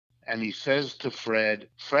and he says to Fred,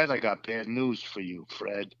 Fred, I got bad news for you,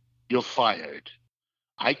 Fred. You're fired.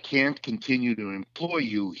 I can't continue to employ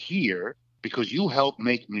you here because you help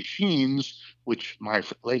make machines, which my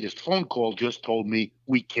latest phone call just told me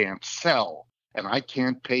we can't sell. And I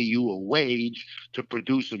can't pay you a wage to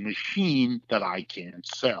produce a machine that I can't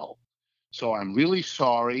sell. So I'm really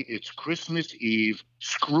sorry. It's Christmas Eve.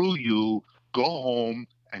 Screw you. Go home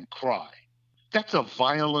and cry. That's a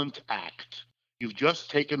violent act. You've just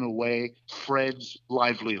taken away Fred's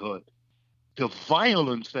livelihood. The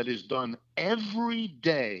violence that is done every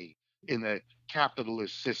day in a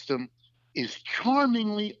capitalist system is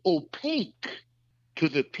charmingly opaque to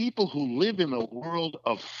the people who live in a world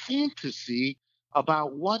of fantasy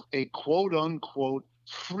about what a quote unquote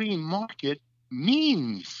free market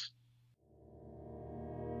means.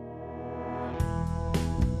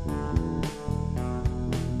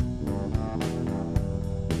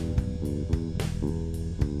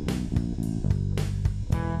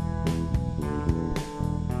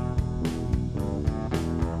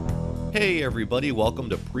 Hey everybody, welcome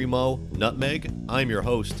to Primo Nutmeg. I'm your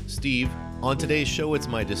host, Steve. On today's show, it's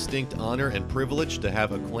my distinct honor and privilege to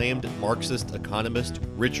have acclaimed Marxist economist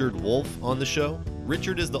Richard Wolff on the show.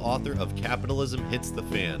 Richard is the author of Capitalism Hits the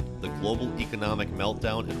Fan, the global economic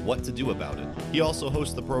meltdown and what to do about it. He also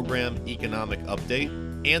hosts the program Economic Update,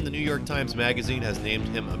 and the New York Times Magazine has named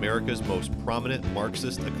him America's most prominent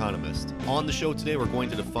Marxist economist. On the show today, we're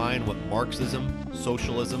going to define what Marxism,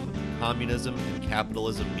 socialism, communism, and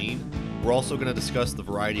capitalism mean. We're also going to discuss the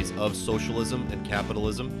varieties of socialism and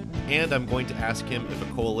capitalism, and I'm going to ask him if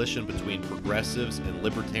a coalition between progressives and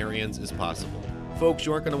libertarians is possible. Folks,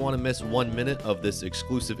 you aren't going to want to miss 1 minute of this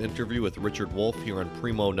exclusive interview with Richard Wolff here on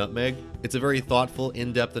Primo Nutmeg. It's a very thoughtful,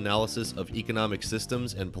 in-depth analysis of economic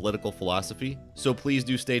systems and political philosophy, so please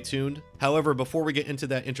do stay tuned. However, before we get into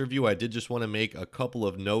that interview, I did just want to make a couple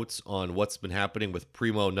of notes on what's been happening with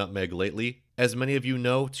Primo Nutmeg lately. As many of you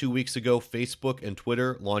know, 2 weeks ago, Facebook and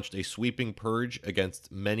Twitter launched a sweeping purge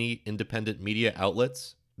against many independent media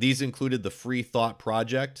outlets. These included the Free Thought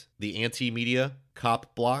Project, the Anti-Media,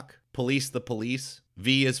 Cop Block, Police the Police,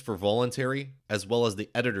 V is for Voluntary, as well as the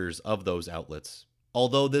editors of those outlets.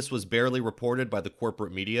 Although this was barely reported by the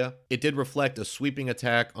corporate media, it did reflect a sweeping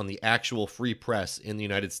attack on the actual free press in the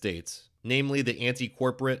United States, namely the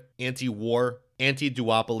anti-corporate, anti-war,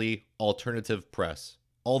 anti-duopoly alternative press.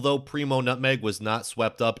 Although Primo Nutmeg was not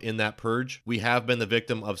swept up in that purge, we have been the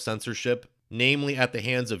victim of censorship, namely at the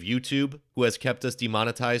hands of YouTube, who has kept us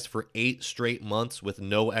demonetized for 8 straight months with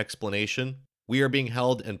no explanation. We are being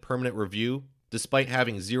held in permanent review, despite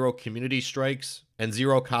having 0 community strikes and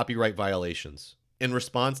 0 copyright violations. In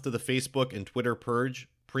response to the Facebook and Twitter purge,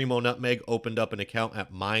 Primo Nutmeg opened up an account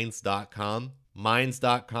at Minds.com.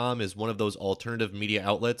 Minds.com is one of those alternative media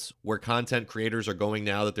outlets where content creators are going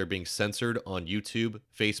now that they're being censored on YouTube,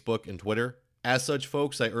 Facebook, and Twitter. As such,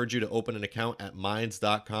 folks, I urge you to open an account at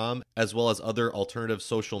Minds.com as well as other alternative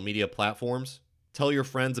social media platforms. Tell your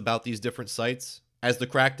friends about these different sites. As the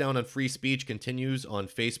crackdown on free speech continues on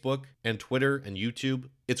Facebook and Twitter and YouTube,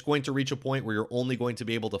 it's going to reach a point where you're only going to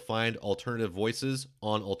be able to find alternative voices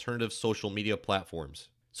on alternative social media platforms.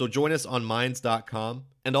 So join us on Minds.com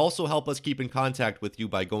and also help us keep in contact with you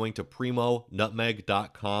by going to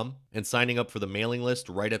PrimoNutmeg.com and signing up for the mailing list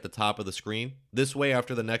right at the top of the screen. This way,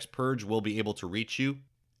 after the next purge, we'll be able to reach you.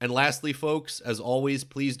 And lastly, folks, as always,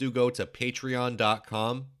 please do go to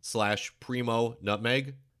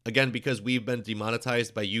patreon.com/PrimoNutmeg. Again, because we've been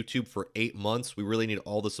demonetized by YouTube for 8 months, we really need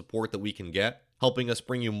all the support that we can get, helping us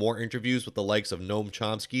bring you more interviews with the likes of Noam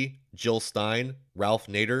Chomsky, Jill Stein, Ralph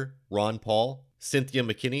Nader, Ron Paul, Cynthia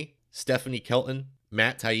McKinney, Stephanie Kelton,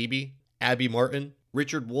 Matt Taibbi, Abby Martin,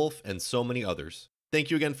 Richard Wolff, and so many others. Thank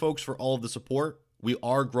you again, folks, for all of the support. We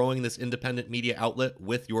are growing this independent media outlet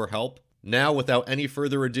with your help. Now, without any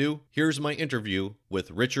further ado, here's my interview with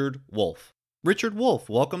Richard Wolff. Richard Wolff,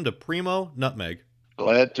 welcome to Primo Nutmeg.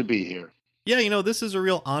 Glad to be here. Yeah, this is a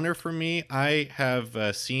real honor for me. I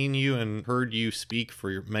have seen you and heard you speak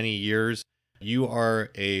for many years. You are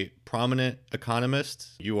a prominent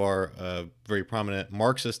economist. You are a very prominent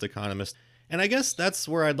Marxist economist. And I guess that's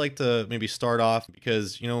where I'd like to maybe start off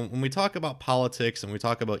because, when we talk about politics and we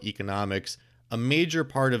talk about economics, a major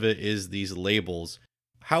part of it is these labels.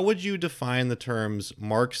 How would you define the terms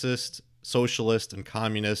Marxist, socialist, and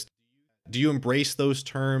communist? Do you embrace those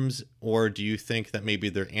terms, or do you think that maybe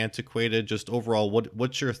they're antiquated? Just overall,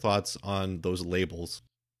 what's your thoughts on those labels?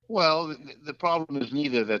 Well, the problem is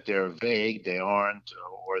neither that they're vague, they aren't,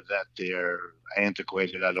 or that they're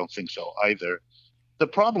antiquated. I don't think so either. The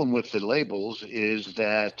problem with the labels is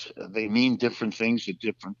that they mean different things to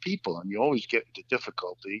different people, and you always get into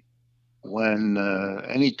difficulty when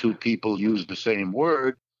any two people use the same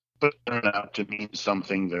word, but turn out to mean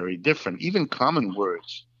something very different. Even common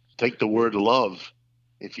words. Take the word love.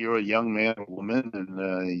 If you're a young man or woman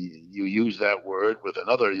and you use that word with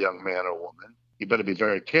another young man or woman, you better be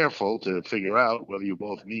very careful to figure out whether you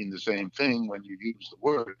both mean the same thing when you use the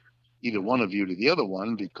word, either one of you to the other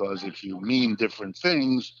one, because if you mean different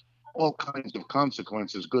things, all kinds of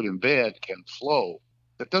consequences, good and bad, can flow.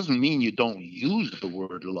 That doesn't mean you don't use the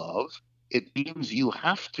word love. It means you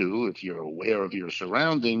have to, if you're aware of your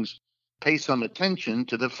surroundings, pay some attention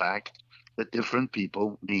to the fact that different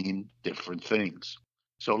people mean different things.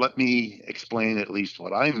 So let me explain at least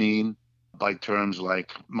what I mean by terms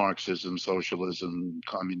like Marxism, socialism,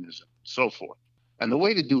 communism, and so forth. And the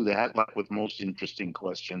way to do that, like with most interesting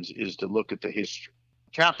questions, is to look at the history.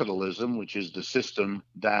 Capitalism, which is the system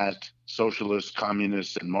that socialists,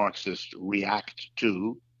 communists, and Marxists react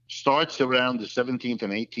to, starts around the 17th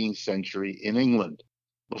and 18th century in England.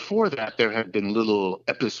 Before that, there had been little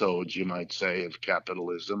episodes, you might say, of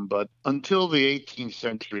capitalism, but until the 18th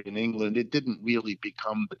century in England, it didn't really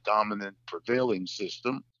become the dominant prevailing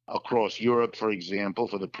system. Across Europe, for example,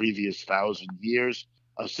 for the previous 1,000 years,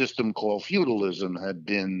 a system called feudalism had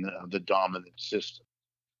been the dominant system.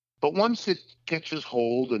 But once it catches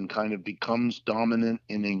hold and kind of becomes dominant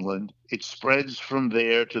in England, it spreads from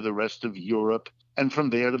there to the rest of Europe and from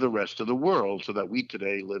there to the rest of the world, so that we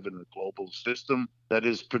today live in a global system that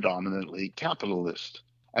is predominantly capitalist.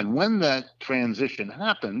 And when that transition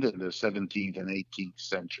happened in the 17th and 18th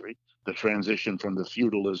century, the transition from the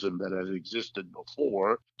feudalism that had existed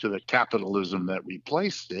before to the capitalism that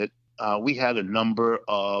replaced it, we had a number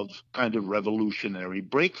of kind of revolutionary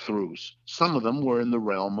breakthroughs. Some of them were in the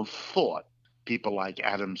realm of thought. People like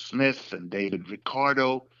Adam Smith and David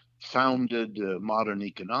Ricardo founded modern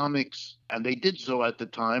economics, and they did so at the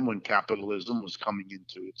time when capitalism was coming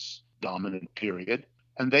into its dominant period.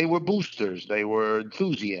 And they were boosters. They were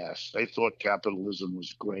enthusiasts. They thought capitalism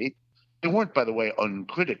was great. They weren't, by the way,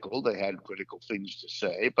 uncritical. They had critical things to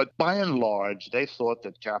say. But by and large, they thought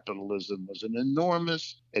that capitalism was an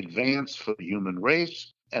enormous advance for the human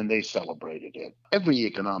race, and they celebrated it. Every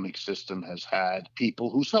economic system has had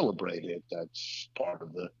people who celebrate it. That's part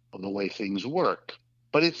of the way things work.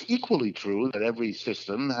 But it's equally true that every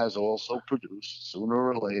system has also produced, sooner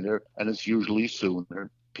or later, and it's usually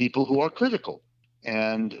sooner, people who are critical.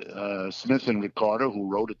 And Smith and Ricardo,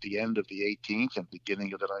 who wrote at the end of the 18th and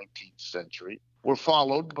beginning of the 19th century, were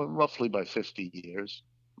followed roughly by 50 years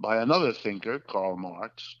by another thinker, Karl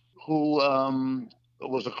Marx, who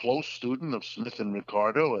was a close student of Smith and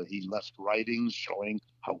Ricardo. He left writings showing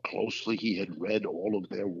how closely he had read all of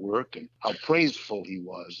their work and how praiseful he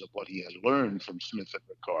was of what he had learned from Smith and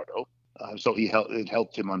Ricardo. So it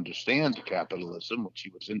helped him understand capitalism, which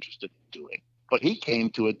he was interested in doing. But he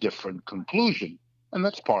came to a different conclusion. And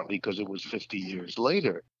that's partly because it was 50 years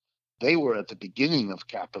later. They were at the beginning of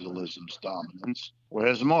capitalism's dominance,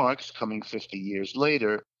 whereas Marx, coming 50 years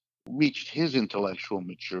later, reached his intellectual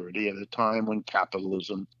maturity at a time when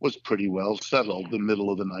capitalism was pretty well settled, the middle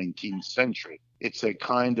of the 19th century. It's a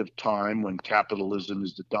kind of time when capitalism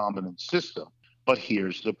is the dominant system. But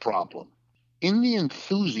here's the problem. In the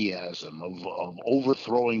enthusiasm of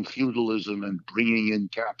overthrowing feudalism and bringing in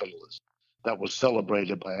capitalism, that was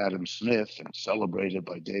celebrated by Adam Smith and celebrated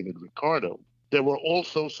by David Ricardo, there were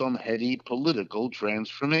also some heady political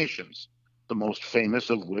transformations, the most famous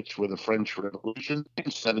of which were the French Revolution in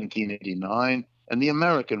 1789 and the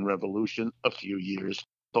American Revolution a few years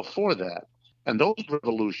before that. And those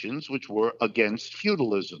revolutions, which were against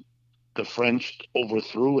feudalism, the French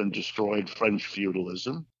overthrew and destroyed French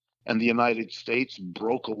feudalism, and the United States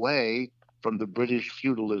broke away from the British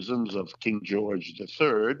feudalisms of King George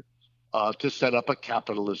III, to set up a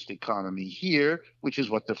capitalist economy here, which is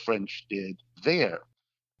what the French did there.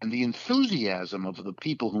 And the enthusiasm of the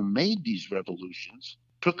people who made these revolutions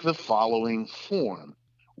took the following form.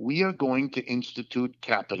 We are going to institute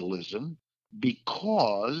capitalism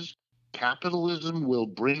because capitalism will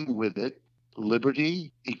bring with it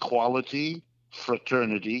liberty, equality,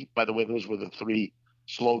 fraternity. By the way, those were the three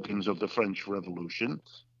slogans of the French Revolution,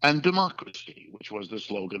 and democracy, which was the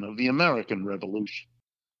slogan of the American Revolution.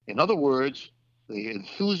 In other words, the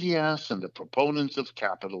enthusiasts and the proponents of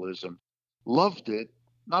capitalism loved it,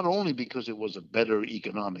 not only because it was a better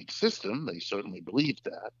economic system, they certainly believed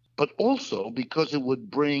that, but also because it would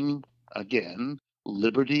bring, again,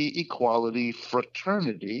 liberty, equality,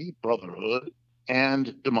 fraternity, brotherhood,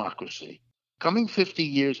 and democracy. Coming 50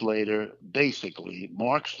 years later, basically,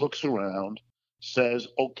 Marx looks around, says,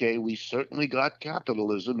 okay, we certainly got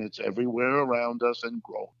capitalism. It's everywhere around us and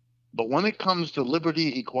growing. But when it comes to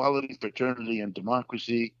liberty, equality, fraternity, and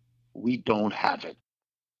democracy, We don't have it.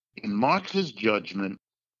 In Marx's judgment,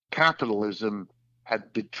 capitalism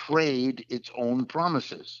had betrayed its own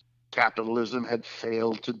promises. Capitalism had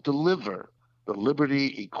failed to deliver the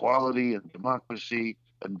liberty, equality, and democracy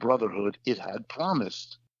and brotherhood it had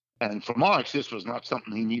promised. And for Marx, this was not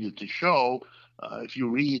something he needed to show. If you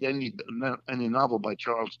read any novel by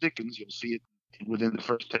Charles Dickens, you'll see it within the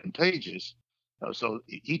first 10 pages. So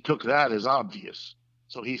he took that as obvious.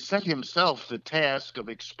 So he set himself the task of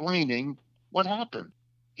explaining what happened.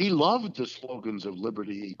 He loved the slogans of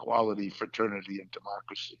liberty, equality, fraternity, and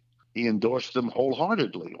democracy. He endorsed them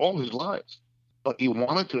wholeheartedly all his life. But he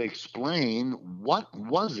wanted to explain what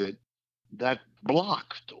was it that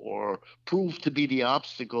blocked or proved to be the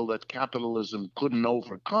obstacle that capitalism couldn't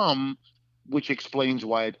overcome, which explains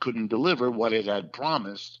why it couldn't deliver what it had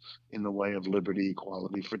promised in the way of liberty,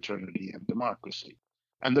 equality, fraternity, and democracy.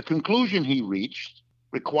 And the conclusion he reached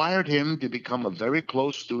required him to become a very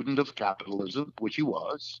close student of capitalism, which he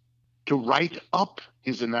was, to write up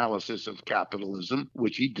his analysis of capitalism,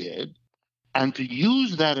 which he did, and to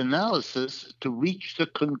use that analysis to reach the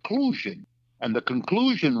conclusion. And the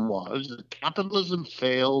conclusion was that capitalism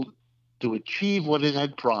failed to achieve what it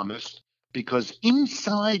had promised because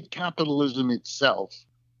inside capitalism itself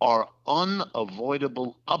are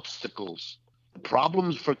unavoidable obstacles. The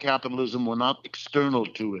problems for capitalism were not external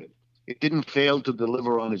to it. It didn't fail to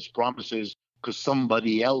deliver on its promises because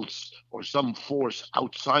somebody else or some force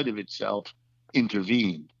outside of itself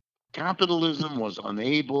intervened. Capitalism was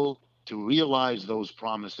unable to realize those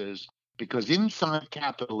promises because inside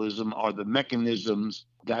capitalism are the mechanisms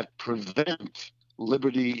that prevent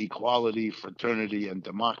liberty, equality, fraternity, and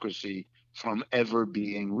democracy from ever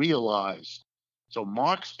being realized. So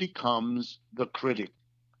Marx becomes the critic.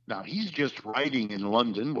 Now, he's just writing in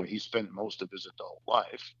London, where he spent most of his adult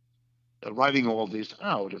life, writing all this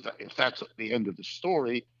out. If that's the end of the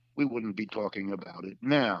story, we wouldn't be talking about it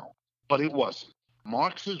now. But it wasn't.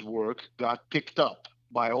 Marx's work got picked up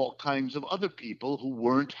by all kinds of other people who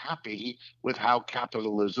weren't happy with how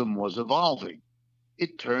capitalism was evolving.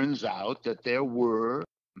 It turns out that there were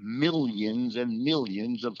millions and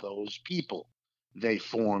millions of those people. They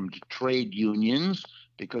formed trade unions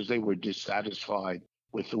because they were dissatisfied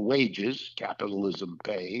with the wages capitalism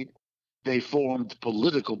paid. They formed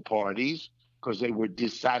political parties because they were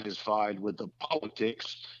dissatisfied with the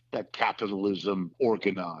politics that capitalism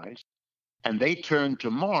organized. And they turned to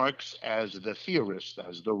Marx as the theorist,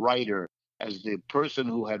 as the writer, as the person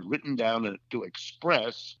who had written down to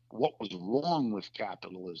express what was wrong with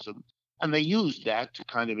capitalism. And they used that to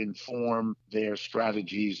kind of inform their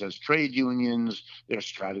strategies as trade unions, their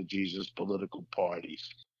strategies as political parties.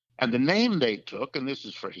 And the name they took, and this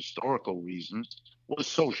is for historical reasons, was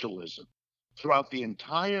socialism. Throughout the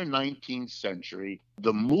entire 19th century,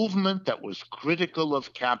 the movement that was critical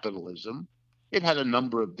of capitalism, it had a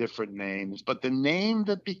number of different names, but the name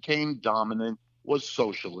that became dominant was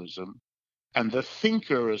socialism. And the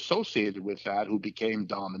thinker associated with that who became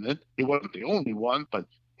dominant, he wasn't the only one, but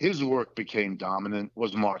his work became dominant,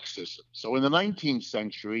 was Marxism. So in the 19th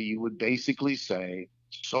century, you would basically say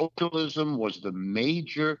socialism was the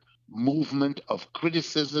major movement of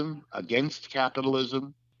criticism against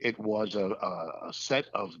capitalism. It was a set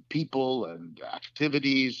of people and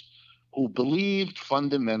activities who believed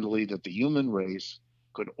fundamentally that the human race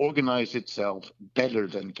could organize itself better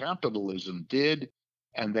than capitalism did,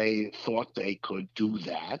 and they thought they could do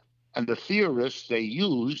that. And the theorists they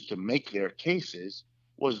used to make their cases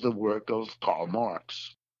was the work of Karl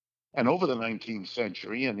Marx. And over the 19th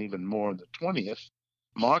century, and even more in the 20th,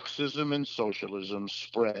 Marxism and socialism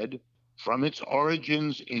spread from its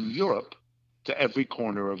origins in Europe to every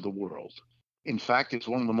corner of the world. In fact, it's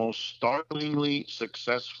one of the most startlingly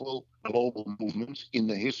successful global movements in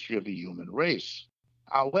the history of the human race.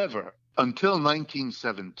 However, until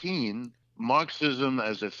 1917, Marxism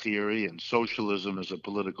as a theory and socialism as a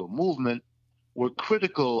political movement were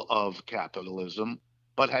critical of capitalism,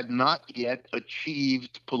 but had not yet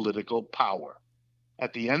achieved political power.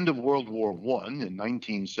 At the end of World War I in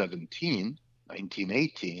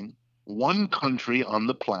 1918, one country on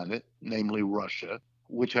the planet, namely Russia,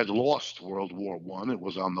 which had lost World War I, it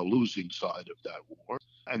was on the losing side of that war,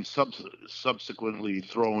 and subsequently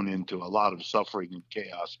thrown into a lot of suffering and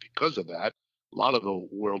chaos because of that. A lot of the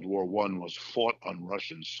World War I was fought on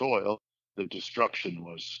Russian soil. The destruction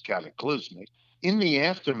was cataclysmic. In the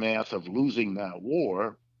aftermath of losing that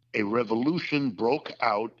war, a revolution broke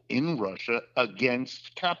out in Russia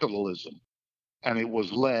against capitalism. And it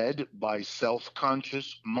was led by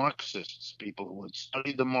self-conscious Marxists, people who had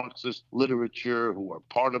studied the Marxist literature, who were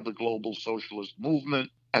part of the global socialist movement.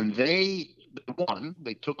 And they One,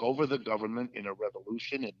 they took over the government in a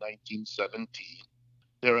revolution in 1917.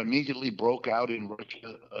 There immediately broke out in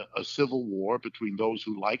Russia a civil war between those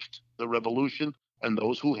who liked the revolution and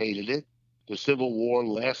those who hated it. The Civil War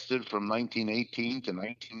lasted from 1918 to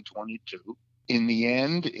 1922. In the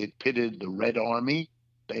end, it pitted the Red Army,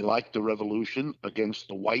 they liked the revolution, against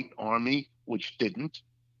the White Army, which didn't.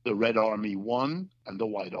 The Red Army won and the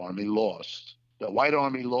White Army lost. The White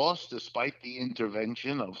Army lost despite the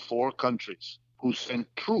intervention of 4 countries who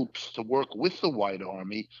sent troops to work with the White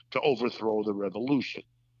Army to overthrow the revolution.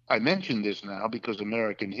 I mention this now because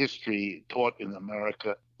American history taught in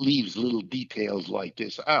America leaves little details like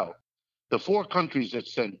this out. The 4 countries that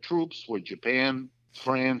sent troops were Japan,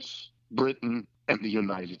 France, Britain, and the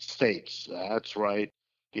United States. That's right.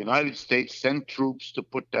 The United States sent troops to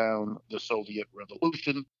put down the Soviet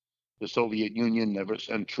Revolution. The Soviet Union never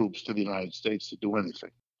sent troops to the United States to do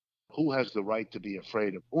anything. Who has the right to be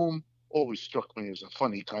afraid of whom? Always struck me as a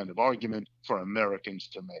funny kind of argument for Americans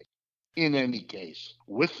to make. In any case,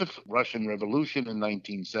 with the Russian Revolution in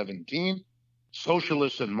 1917,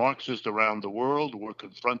 socialists and Marxists around the world were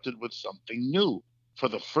confronted with something new. For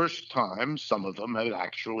the first time, some of them had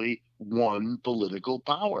actually won political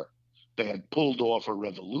power. They had pulled off a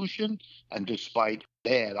revolution, and despite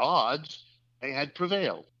bad odds, they had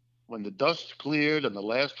prevailed. When the dust cleared and the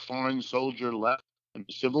last foreign soldier left and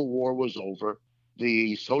the Civil War was over,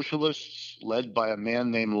 the socialists, led by a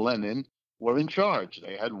man named Lenin, were in charge.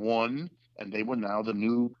 They had won, and they were now the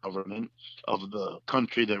new government of the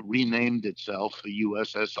country that renamed itself the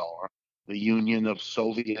USSR, the Union of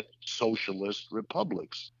Soviet Socialist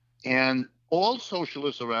Republics. And all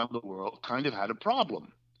socialists around the world kind of had a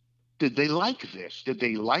problem. Did they like this? Did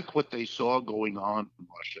they like what they saw going on in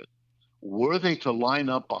Russia? Were they to line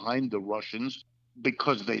up behind the Russians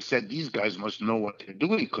because they said these guys must know what they're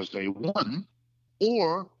doing because they won?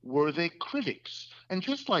 Or were they critics? And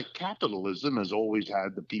just like capitalism has always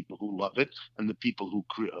had the people who love it and the people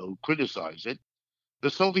who criticize it,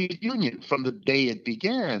 the Soviet Union, from the day it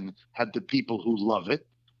began, had the people who love it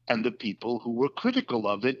and the people who were critical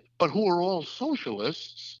of it, but who were all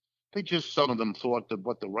socialists. Some of them thought that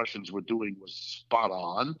what the Russians were doing was spot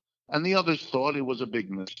on, and the others thought it was a big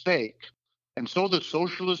mistake. And so the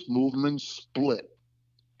socialist movement split.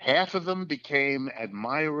 Half of them became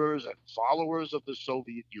admirers and followers of the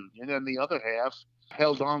Soviet Union, and the other half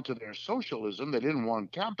held on to their socialism. They didn't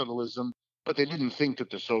want capitalism, but they didn't think that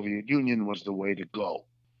the Soviet Union was the way to go.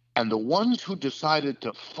 And the ones who decided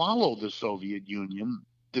to follow the Soviet Union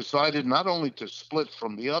decided not only to split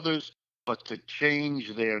from the others, but to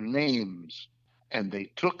change their names. And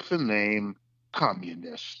they took the name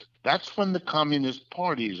communist. That's when the communist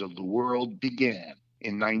parties of the world began,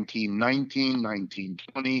 in 1919,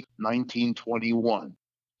 1920, 1921.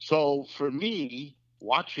 So for me,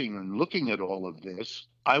 watching and looking at all of this,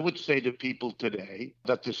 I would say to people today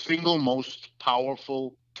that the single most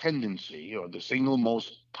powerful tendency or the single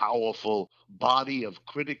most powerful body of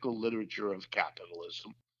critical literature of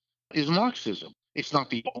capitalism is Marxism. It's not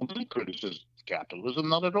the only criticism of capitalism,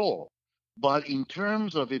 not at all. But in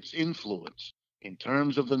terms of its influence, in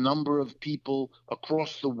terms of the number of people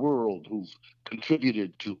across the world who've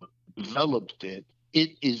contributed to it, developed it,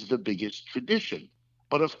 it is the biggest tradition.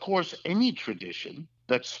 But of course, any tradition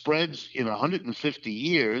that spreads in 150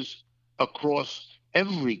 years across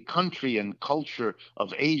every country and culture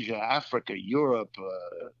of Asia, Africa, Europe,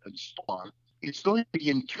 and so on, it's going to be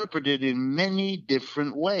interpreted in many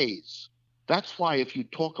different ways. That's why if you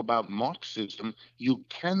talk about Marxism, you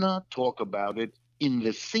cannot talk about it in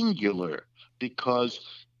the singular,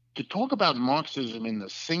 because to talk about Marxism in the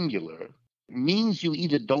singular means you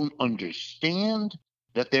either don't understand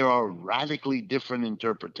that there are radically different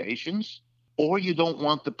interpretations, or you don't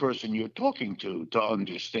want the person you're talking to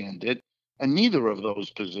understand it, and neither of those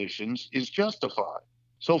positions is justified.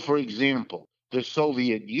 So, for example, the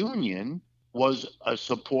Soviet Union was a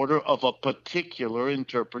supporter of a particular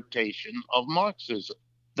interpretation of Marxism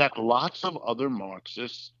that lots of other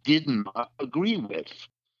Marxists did not agree with.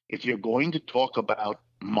 If you're going to talk about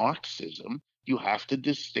Marxism, you have to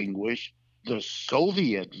distinguish the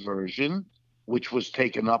Soviet version, which was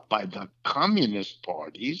taken up by the communist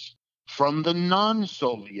parties, from the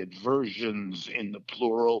non-Soviet versions, in the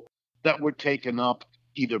plural, that were taken up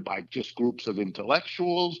either by just groups of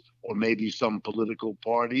intellectuals or maybe some political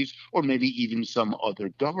parties or maybe even some other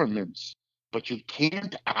governments. But you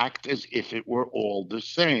can't act as if it were all the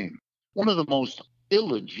same. One of the most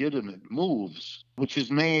illegitimate moves, which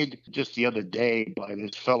is made just the other day by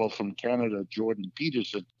this fellow from Canada, Jordan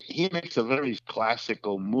Peterson, he makes a very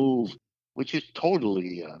classical move, which is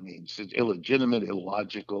totally, it's illegitimate,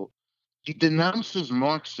 illogical. He denounces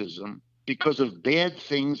Marxism because of bad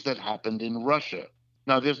things that happened in Russia.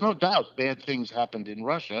 Now, there's no doubt bad things happened in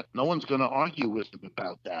Russia. No one's going to argue with them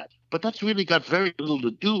about that. But that's really got very little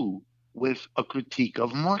to do with a critique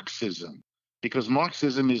of Marxism, because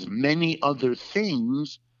Marxism is many other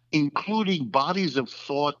things, including bodies of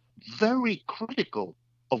thought very critical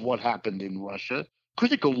of what happened in Russia,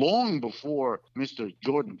 critical long before Mr.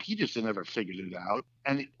 Jordan Peterson ever figured it out.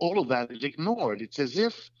 And all of that is ignored. It's as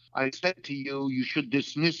if I said to you, you should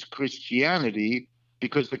dismiss Christianity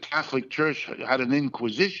because the Catholic Church had an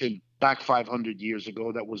inquisition back 500 years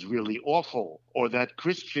ago that was really awful, or that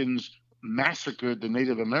Christians massacred the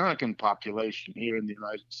Native American population here in the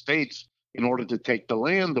United States in order to take the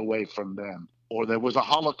land away from them, or there was a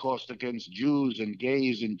Holocaust against Jews and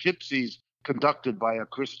gays and gypsies conducted by a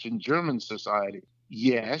Christian German society.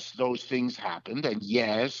 Yes, those things happened, and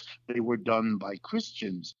yes, they were done by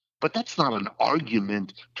Christians. But that's not an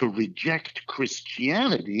argument to reject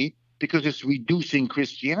Christianity, because it's reducing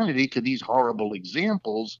Christianity to these horrible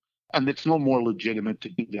examples, and it's no more legitimate to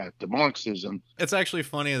do that to Marxism. It's actually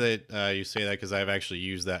funny that you say that, because I've actually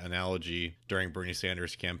used that analogy during Bernie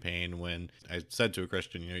Sanders' campaign when I said to a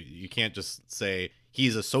Christian, you can't just say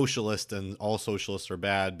he's a socialist and all socialists are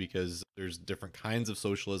bad, because there's different kinds of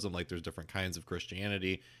socialism, like there's different kinds of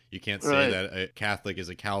Christianity. You can't say that a Catholic is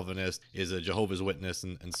a Calvinist, is a Jehovah's Witness,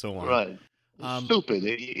 and so on. Right. Stupid.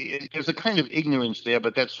 There's a kind of ignorance there,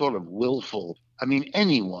 but that's sort of willful. I mean,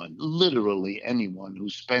 anyone, literally anyone, who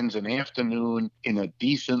spends an afternoon in a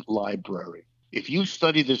decent library, if you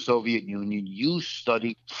study the Soviet Union, you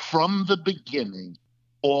study from the beginning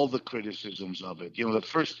all the criticisms of it. The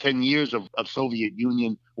first 10 years of Soviet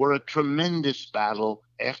Union were a tremendous battle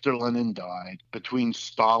after Lenin died between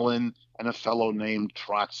Stalin and a fellow named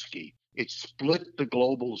Trotsky. It split the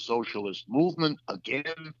global socialist movement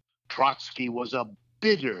again. Trotsky was a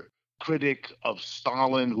bitter critic of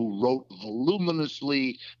Stalin, who wrote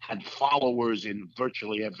voluminously, had followers in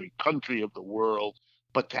virtually every country of the world.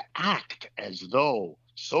 But to act as though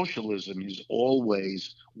socialism is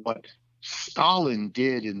always what Stalin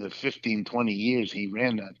did in the 15, 20 years he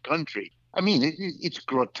ran that country, I mean, it's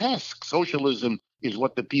grotesque. Socialism is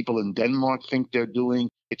what the people in Denmark think they're doing.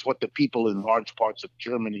 It's what the people in large parts of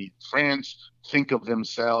Germany and France think of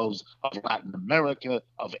themselves, of Latin America,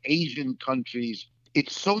 of Asian countries.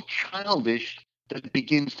 It's so childish that it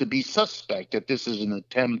begins to be suspect that this is an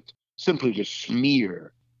attempt simply to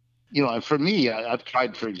smear. For me, I've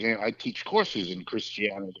tried, for example, I teach courses in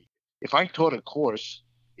Christianity. If I taught a course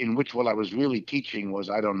in which what I was really teaching was,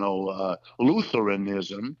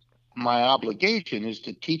 Lutheranism, my obligation is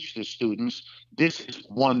to teach the students this is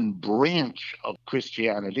one branch of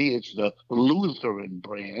Christianity. It's the Lutheran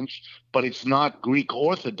branch, but it's not Greek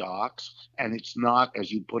Orthodox, and it's not, as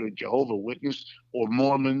you put it, Jehovah's Witness or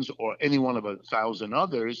Mormons or any one of 1,000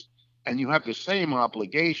 others. And you have the same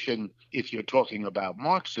obligation if you're talking about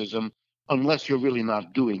Marxism, unless you're really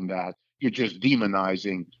not doing that. You're just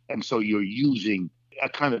demonizing, and so you're using a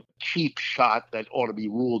kind of cheap shot that ought to be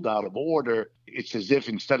ruled out of order. It's as if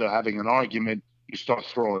instead of having an argument, you start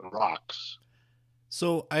throwing rocks.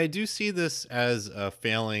 So I do see this as a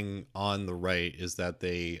failing on the right, is that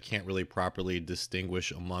they can't really properly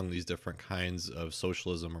distinguish among these different kinds of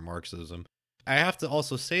socialism or Marxism. I have to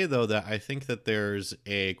also say, though, that I think that there's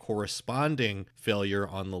a corresponding failure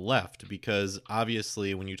on the left, because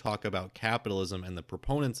obviously when you talk about capitalism and the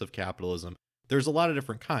proponents of capitalism, there's a lot of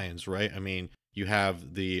different kinds, right? I mean, you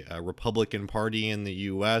have the Republican Party in the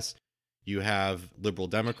US, you have liberal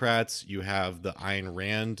Democrats, you have the Ayn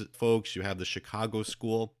Rand folks, you have the Chicago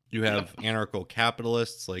School, you have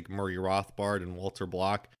anarcho-capitalists like Murray Rothbard and Walter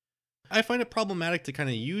Block. I find it problematic to kind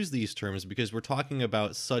of use these terms because we're talking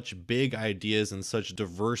about such big ideas and such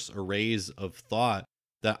diverse arrays of thought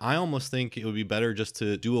that I almost think it would be better just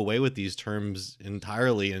to do away with these terms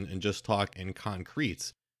entirely and just talk in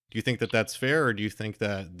concretes. Do you think that that's fair, or do you think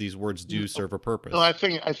that these words do serve a purpose? No, I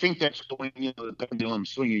think that's going, the pendulum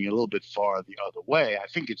swinging a little bit far the other way. I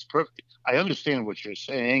think it's perfect. I understand what you're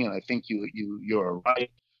saying, and I think you're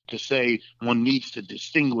right to say one needs to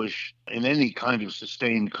distinguish in any kind of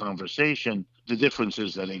sustained conversation the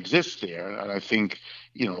differences that exist there. And I think,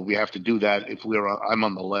 we have to do that if I'm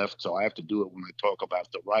on the left, so I have to do it when I talk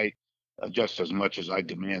about the right, just as much as I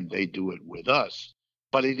demand they do it with us.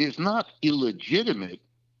 But it is not illegitimate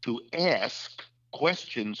to ask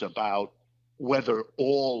questions about whether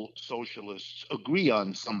all socialists agree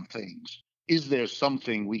on some things. Is there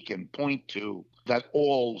something we can point to that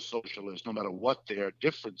all socialists, no matter what their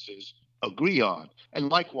differences, agree on? And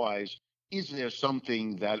likewise, is there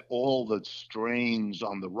something that all the strains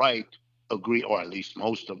on the right agree, or at least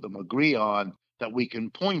most of them agree on, that we can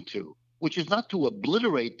point to? which is not to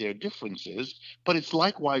obliterate their differences, but it's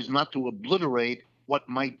likewise not to obliterate what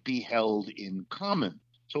might be held in common.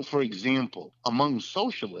 So, for example, among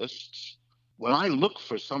socialists, when I look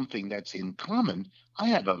for something that's in common, I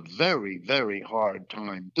have a very, very hard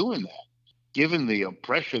time doing that. Given the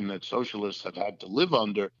oppression that socialists have had to live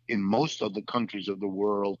under in most of the countries of the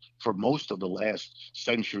world for most of the last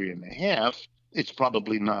century and a half, it's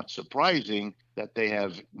probably not surprising that they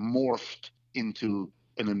have morphed into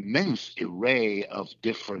an immense array of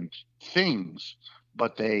different things,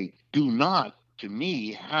 but they do not, to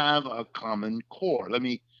me, have a common core. Let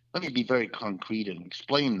me be very concrete and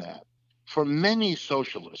explain that. For many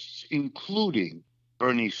socialists, including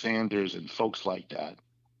Bernie Sanders and folks like that,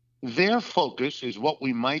 their focus is what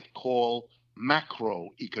we might call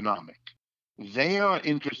macroeconomic. They are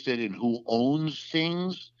interested in who owns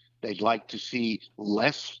things. They'd like to see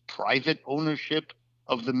less private ownership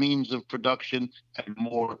of the means of production and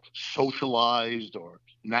more socialized or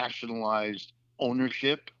nationalized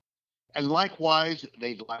ownership. And likewise,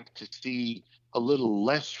 they'd like to see a little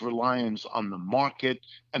less reliance on the market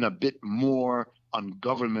and a bit more on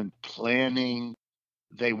government planning.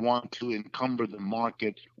 They want to encumber the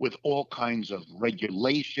market with all kinds of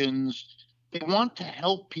regulations. They want to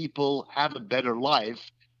help people have a better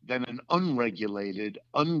life than an unregulated,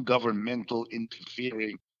 ungovernmental,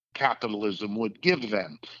 interfering capitalism would give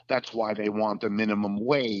them. That's why they want a minimum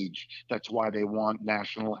wage. That's why they want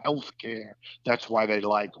national health care. That's why they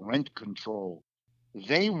like rent control.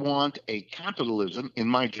 They want a capitalism, in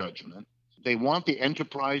my judgment. They want the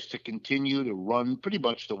enterprise to continue to run pretty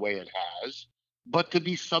much the way it has, but to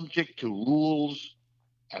be subject to rules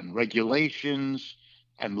and regulations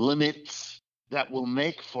and limits that will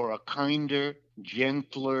make for a kinder,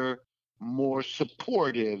 gentler, more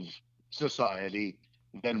supportive society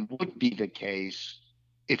than would be the case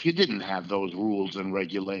if you didn't have those rules and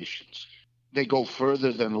regulations. They go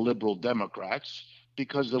further than liberal Democrats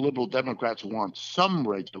because the liberal Democrats want some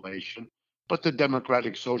regulation, but the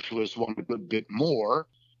democratic socialists want a good bit more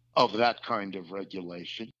of that kind of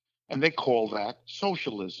regulation, and they call that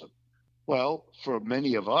socialism. Well, for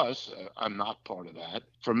many of us, I'm not part of that.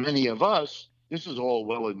 For many of us, this is all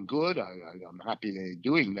well and good. I'm happy they're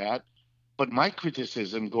doing that. But my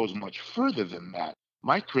criticism goes much further than that.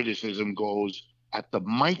 My criticism goes at the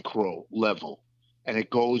micro level, and it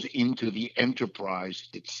goes into the enterprise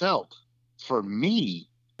itself. For me,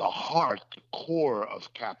 the heart, the core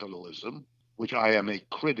of capitalism, which I am a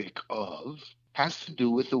critic of, has to do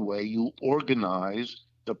with the way you organize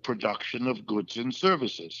the production of goods and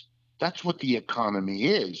services. That's what the economy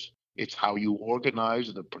is. It's how you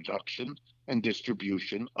organize the production and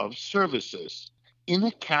distribution of services. In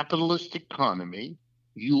a capitalist economy,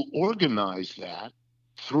 you organize that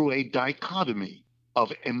through a dichotomy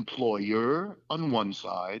of employer on one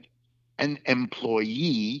side and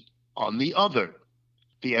employee on the other.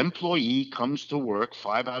 The employee comes to work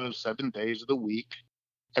 5 out of 7 days of the week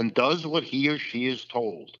and does what he or she is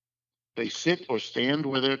told. They sit or stand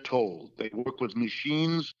where they're told. They work with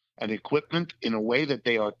machines and equipment in a way that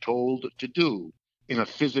they are told to do, in a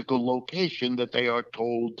physical location that they are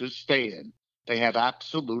told to stay in. They have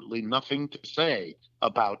absolutely nothing to say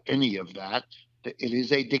about any of that. It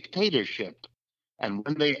is a dictatorship. And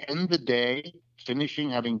when they end the day, finishing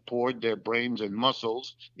having poured their brains and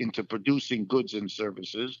muscles into producing goods and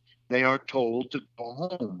services, they are told to go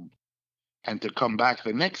home and to come back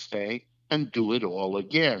the next day and do it all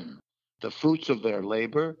again. The fruits of their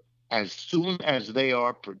labor, as soon as they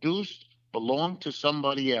are produced, belong to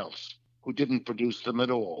somebody else who didn't produce them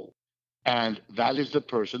at all. And that is the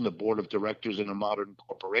person. The board of directors in a modern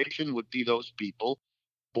corporation would be those people.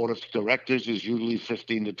 Board of directors is usually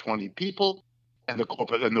 15 to 20 people, and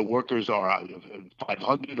the workers are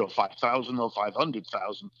 500 or 5,000 or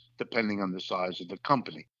 500,000, depending on the size of the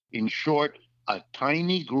company. In short, a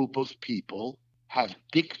tiny group of people have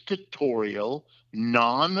dictatorial,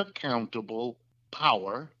 non-accountable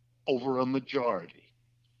power over a majority.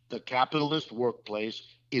 The capitalist workplace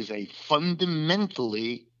is a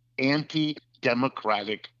fundamentally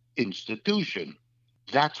anti-democratic institution.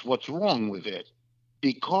 That's what's wrong with it.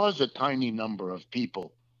 Because a tiny number of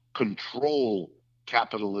people control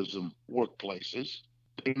capitalism workplaces,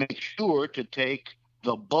 they make sure to take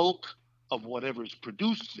the bulk of whatever's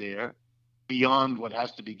produced there beyond what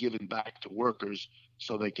has to be given back to workers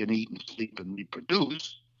so they can eat and sleep and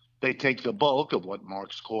reproduce. They take the bulk of what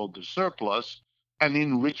Marx called the surplus and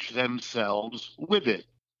enrich themselves with it,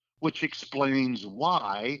 which explains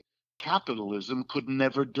why capitalism could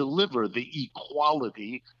never deliver the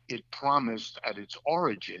equality it promised at its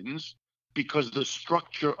origins, because the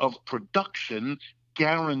structure of production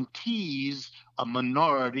guarantees a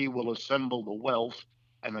minority will assemble the wealth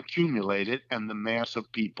and accumulate it, and the mass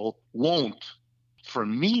of people won't. For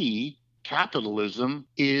me, capitalism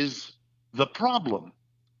is the problem.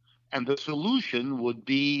 And the solution would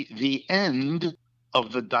be the end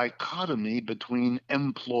of the dichotomy between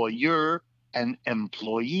employer and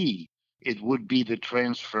employee. It would be the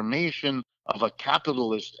transformation of a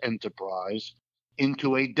capitalist enterprise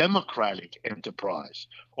into a democratic enterprise,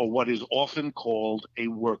 or what is often called a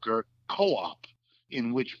worker co op,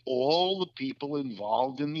 in which all the people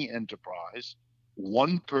involved in the enterprise,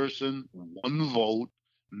 one person, one vote,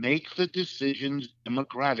 make the decisions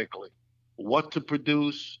democratically what to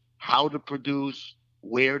produce, how to produce,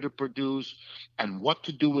 where to produce, and what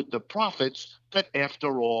to do with the profits that,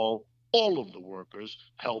 after all of the workers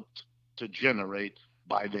helped to generate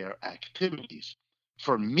by their activities.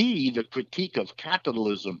 For me, the critique of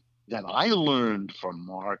capitalism that I learned from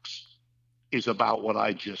Marx is about what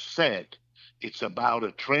I just said. It's about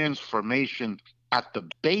a transformation at the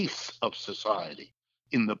base of society,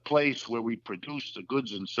 in the place where we produce the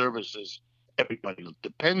goods and services everybody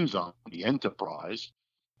depends on, the enterprise.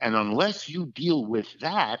 And unless you deal with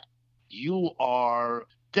that, you are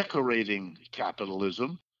decorating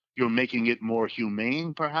capitalism. You're making it more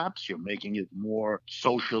humane, perhaps. You're making it more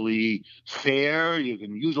socially fair. You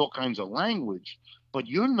can use all kinds of language, but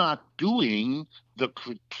you're not doing the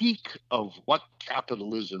critique of what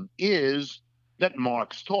capitalism is that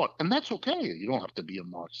Marx taught. And that's okay. You don't have to be a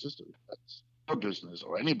Marxist. That's your business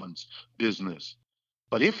or anyone's business.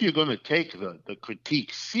 But if you're going to take the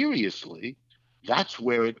critique seriously, that's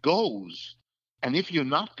where it goes. And if you're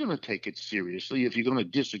not going to take it seriously, if you're going to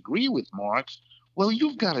disagree with Marx, well,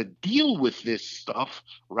 you've got to deal with this stuff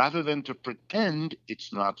rather than to pretend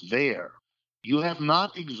it's not there. You have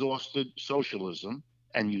not exhausted socialism,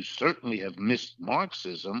 and you certainly have missed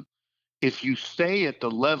Marxism, if you stay at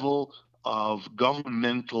the level of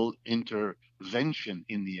governmental intervention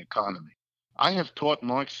in the economy. I have taught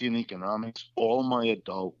Marxian economics all my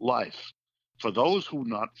adult life. For those who are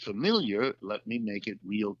not familiar, let me make it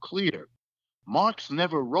real clear. Marx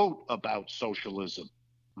never wrote about socialism.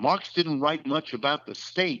 Marx didn't write much about the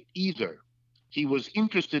state either. He was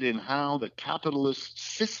interested in how the capitalist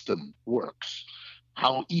system works,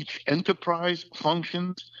 how each enterprise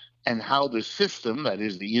functions, and how the system, that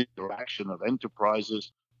is, the interaction of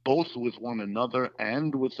enterprises, both with one another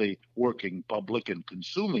and with the working public and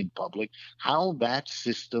consuming public, how that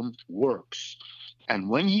system works. And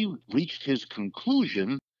when he reached his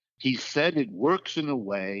conclusion, he said it works in a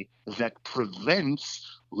way that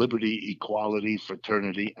prevents liberty, equality,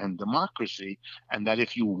 fraternity, and democracy, and that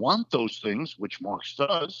if you want those things, which Marx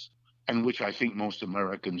does, and which I think most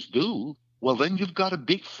Americans do, well, then you've got a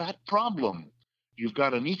big fat problem. You've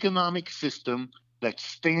got an economic system that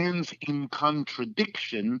stands in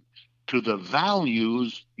contradiction to the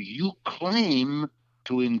values you claim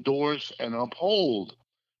to endorse and uphold,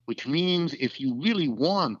 which means if you really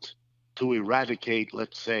want to eradicate,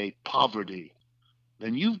 let's say, poverty,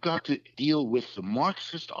 then you've got to deal with the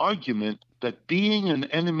Marxist argument that being an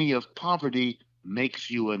enemy of poverty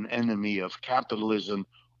makes you an enemy of capitalism,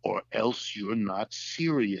 or else you're not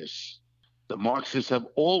serious. The Marxists have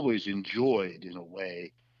always enjoyed, in a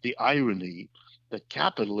way, the irony that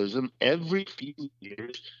capitalism every few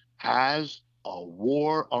years has a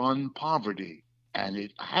war on poverty. And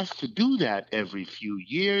it has to do that every few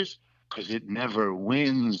years because it never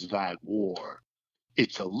wins that war.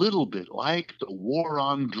 It's a little bit like the war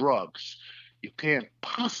on drugs. You can't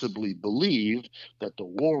possibly believe that the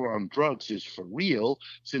war on drugs is for real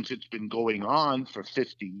since it's been going on for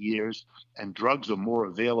 50 years and drugs are more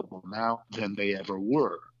available now than they ever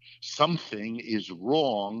were. Something is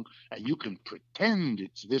wrong, and you can pretend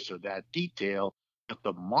it's this or that detail, but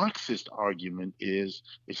the Marxist argument is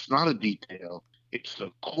it's not a detail, it's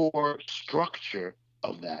the core structure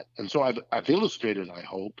of that. And so I've illustrated, I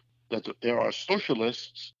hope, that there are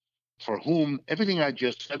socialists for whom everything I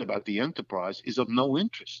just said about the enterprise is of no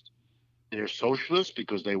interest. They're socialists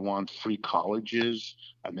because they want free colleges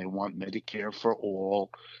and they want Medicare for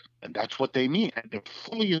all, and that's what they mean. And they're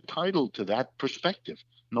fully entitled to that perspective.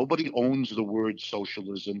 Nobody owns the word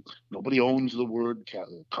socialism. Nobody owns the word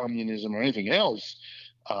communism or anything else.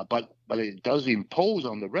 But it does impose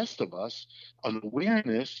on the rest of us an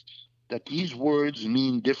awareness that these words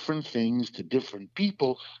mean different things to different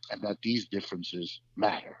people and that these differences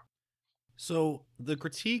matter. So, the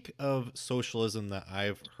critique of socialism that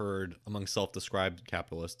I've heard among self-described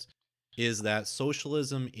capitalists is that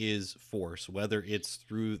socialism is force, whether it's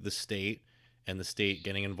through the state and the state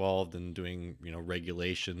getting involved and doing,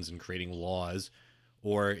 regulations and creating laws,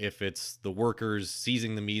 or if it's the workers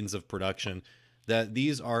seizing the means of production, that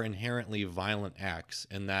these are inherently violent acts,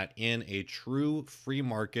 and that in a true free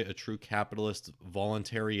market, a true capitalist,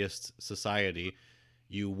 voluntarist society,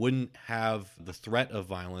 you wouldn't have the threat of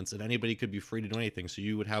violence and anybody could be free to do anything. So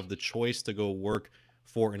you would have the choice to go work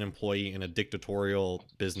for an employee in a dictatorial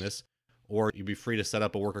business, or you'd be free to set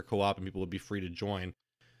up a worker co-op and people would be free to join.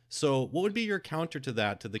 So what would be your counter to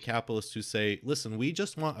that, to the capitalists who say, listen, we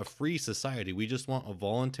just want a free society. We just want a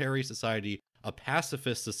voluntary society, a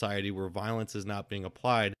pacifist society where violence is not being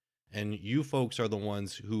applied. And you folks are the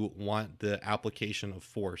ones who want the application of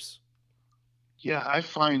force. Yeah, I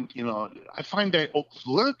find that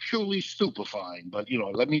virtually stupefying, but,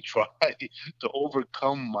 let me try to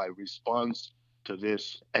overcome my response to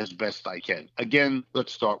this as best I can. Again,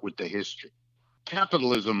 let's start with the history.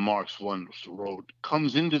 Capitalism, Marx once wrote,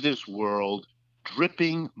 comes into this world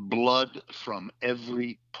dripping blood from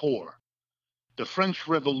every pore. The French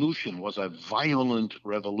Revolution was a violent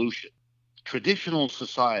revolution. Traditional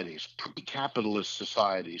societies, pre-capitalist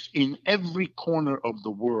societies in every corner of the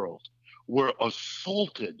world were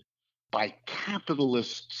assaulted by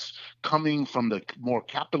capitalists coming from the more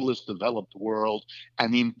capitalist developed world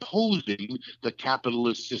and imposing the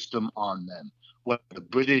capitalist system on them. Whether the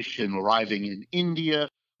British arriving in India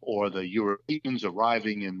or the Europeans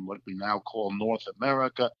arriving in what we now call North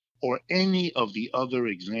America, or any of the other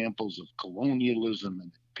examples of colonialism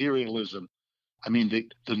and imperialism. I mean,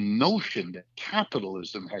 the notion that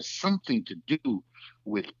capitalism has something to do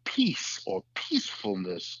with peace or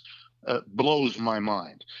peacefulness blows my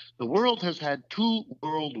mind. The world has had two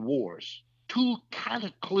world wars, two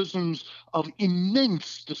cataclysms of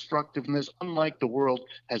immense destructiveness, unlike the world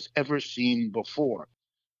has ever seen before.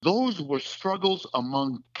 Those were struggles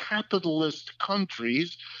among capitalist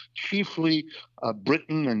countries, chiefly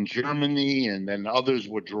Britain and Germany, and then others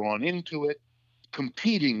were drawn into it,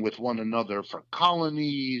 competing with one another for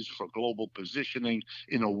colonies, for global positioning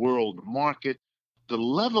in a world market. The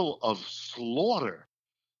level of slaughter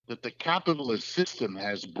that the capitalist system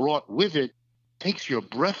has brought with it takes your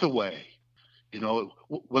breath away.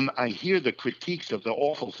 When I hear the critiques of the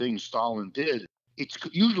awful things Stalin did, it's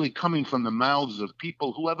usually coming from the mouths of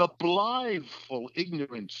people who have a blitheful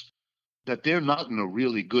ignorance that they're not in a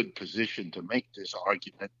really good position to make this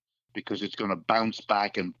argument because it's going to bounce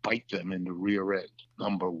back and bite them in the rear end,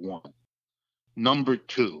 number one. Number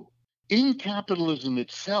two, in capitalism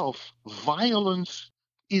itself, violence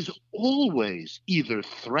is always either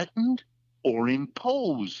threatened or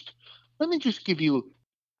imposed. Let me just give you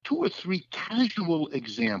two or three casual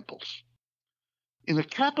examples. In a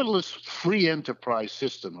capitalist free enterprise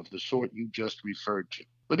system of the sort you just referred to,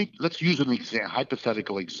 let's use an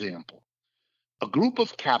hypothetical example. A group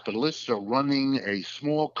of capitalists are running a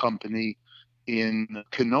small company in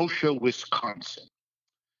Kenosha, Wisconsin.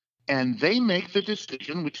 And they make the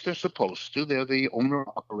decision, which they're supposed to, they're the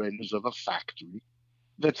owner-operators of a factory,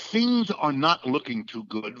 that things are not looking too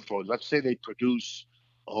good for, let's say they produce,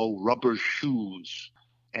 rubber shoes.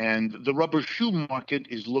 And the rubber shoe market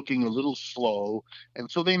is looking a little slow. And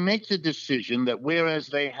so they make the decision that whereas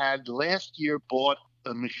they had last year bought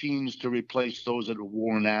machines to replace those that are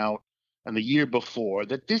worn out, and the year before,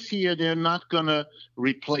 that this year they're not going to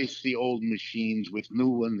replace the old machines with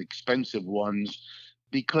new and expensive ones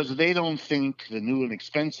because they don't think the new and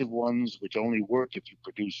expensive ones, which only work if you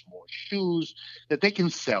produce more shoes, that they can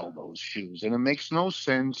sell those shoes. And it makes no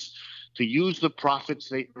sense to use the profits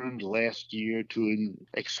they earned last year to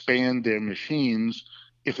expand their machines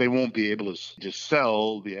if they won't be able to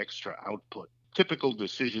sell the extra output. Typical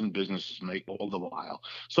decision businesses make all the while.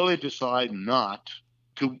 So they decide not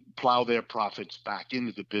to plow their profits back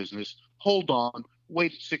into the business, hold on,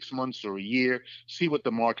 wait 6 months or a year, see what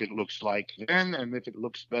the market looks like then, and if it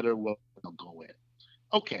looks better, well, they'll go in.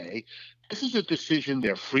 Okay, this is a decision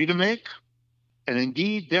they're free to make, and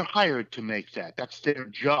indeed, they're hired to make that. That's their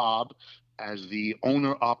job as the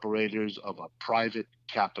owner-operators of a private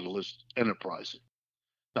capitalist enterprise.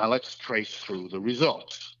 Now let's trace through the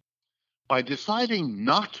results. By deciding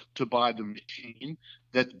not to buy the machine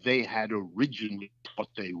that they had originally thought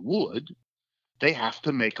they would, they have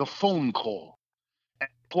to make a phone call. And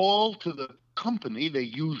call to the company they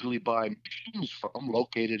usually buy machines from,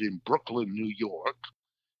 located in Brooklyn, New York.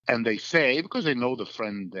 And they say, because they know the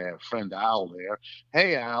friend Al there,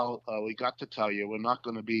 hey, Al, we got to tell you, we're not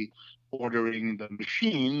going to be ordering the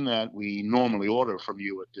machine that we normally order from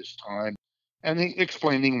you at this time. And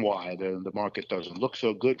explaining why the market doesn't look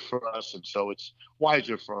so good for us, and so it's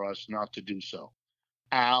wiser for us not to do so.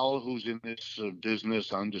 Al, who's in this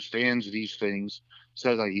business, understands these things,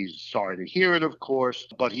 says that he's sorry to hear it, of course,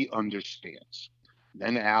 but he understands.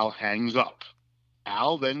 Then Al hangs up.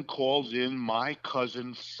 Al then calls in my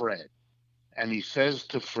cousin Fred. And he says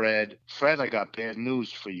to Fred, Fred, I got bad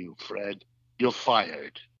news for you, Fred. You're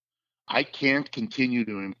fired. I can't continue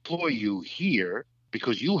to employ you here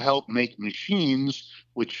because you help make machines,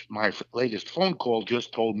 which my latest phone call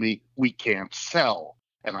just told me we can't sell.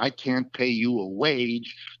 And I can't pay you a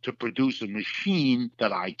wage to produce a machine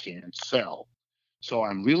that I can't sell. So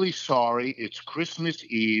I'm really sorry. It's Christmas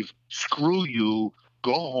Eve. Screw you.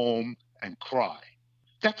 Go home and cry.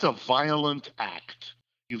 That's a violent act.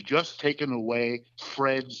 You've just taken away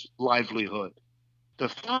Fred's livelihood. The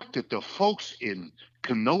fact that the folks in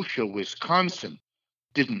Kenosha, Wisconsin,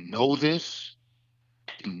 didn't know this,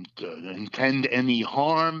 didn't intend any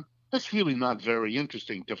harm, that's really not very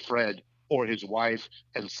interesting to Fred or his wife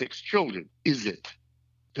and 6 children, is it?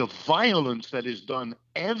 The violence that is done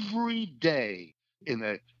every day in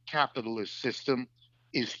a capitalist system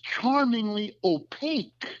is charmingly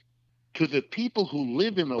opaque to the people who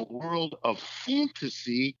live in a world of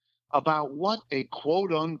fantasy about what a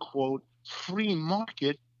quote unquote free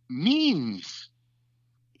market means.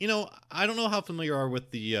 I don't know how familiar you are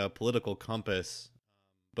with the political compass,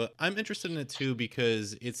 but I'm interested in it too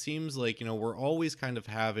because it seems like, we're always kind of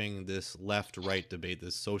having this left-right debate,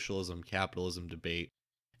 this socialism, capitalism debate.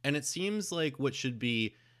 And it seems like what should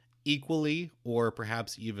be equally or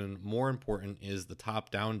perhaps even more important is the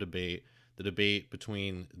top-down debate, the debate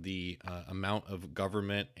between the amount of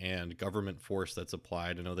government and government force that's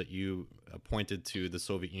applied. I know that you pointed to the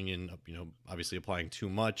Soviet Union, obviously applying too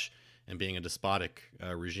much and being a despotic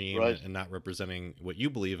regime, Right. and not representing what you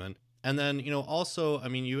believe in. And then, also,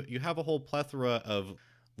 you have a whole plethora of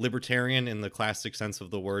libertarian in the classic sense of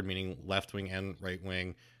the word, meaning left wing and right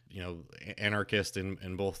wing, anarchist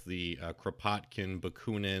in both the Kropotkin,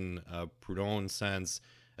 Bakunin, Proudhon sense,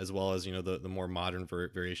 as well as, the more modern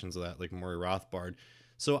variations of that, like Murray Rothbard.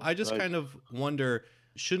 So I just kind of wonder,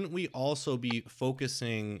 shouldn't we also be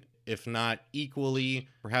focusing, if not equally,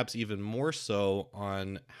 perhaps even more so,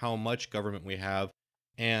 on how much government we have?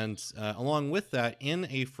 And along with that, in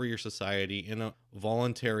a freer society, in a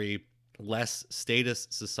voluntary, less status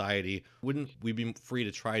society, wouldn't we be free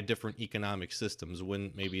to try different economic systems?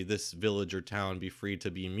 Wouldn't maybe this village or town be free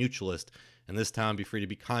to be mutualist, and this town be free to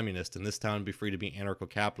be communist, and this town be free to be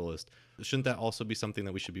anarcho-capitalist? Shouldn't that also be something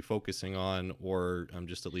that we should be focusing on, or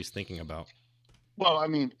just at least thinking about? Well, I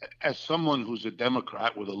mean, as someone who's a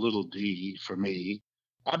Democrat with a little d for me,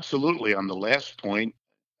 absolutely on the last point,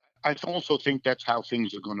 I also think that's how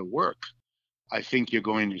things are going to work. I think you're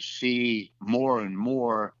going to see more and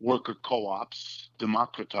more worker co-ops,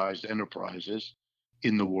 democratized enterprises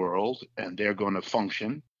in the world, and they're going to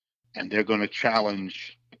function, and they're going to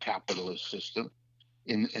challenge the capitalist system.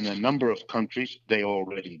 In a number of countries, they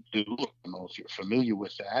already do. I don't know if you're familiar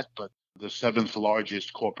with that, but the 7th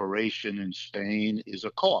largest corporation in Spain is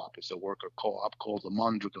a co-op. It's a worker co-op called the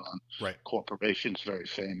Mondragon Corporation. It's very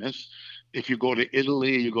famous. If you go to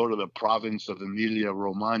Italy, you go to the province of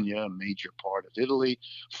Emilia-Romagna, a major part of Italy,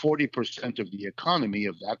 40% of the economy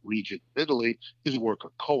of that region of Italy is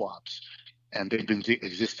worker co-ops. And they've been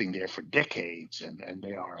existing there for decades, and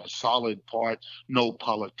they are a solid part. No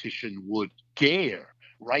politician would dare,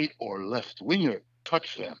 right or left winger,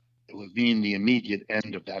 touch them. It would mean the immediate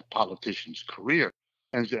end of that politician's career.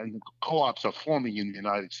 And co-ops are forming in the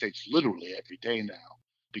United States literally every day now,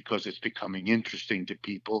 because it's becoming interesting to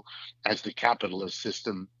people as the capitalist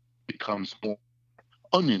system becomes more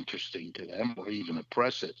uninteresting to them or even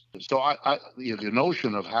oppressive. So the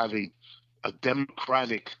notion of having a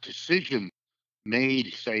democratic decision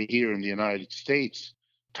made, say, here in the United States,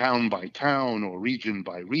 town by town or region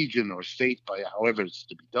by region or state by however it's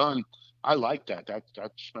to be done, I like that.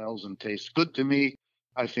 That smells and tastes good to me.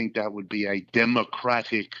 I think that would be a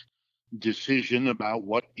democratic decision about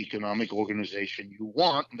what economic organization you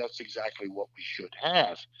want, and that's exactly what we should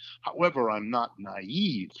have. However, I'm not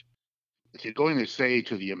naive. If you're going to say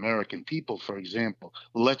to the American people, for example,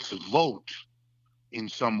 let's vote in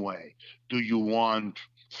some way, do you want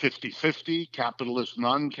 50-50, capitalist,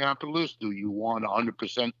 non-capitalist? Do you want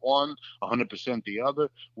 100% one, 100% the other,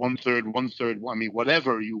 one-third, one-third, I mean,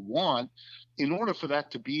 whatever you want? In order for that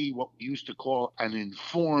to be what we used to call an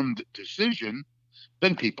informed decision,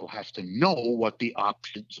 then people have to know what the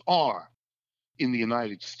options are. In the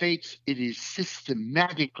United States, it is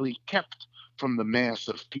systematically kept from the mass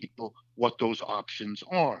of people what those options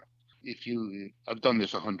are. I've done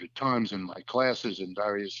this 100 times in my classes in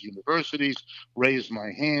various universities, raise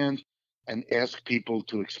my hand and ask people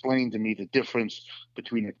to explain to me the difference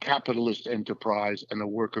between a capitalist enterprise and a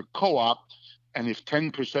worker co-op. And if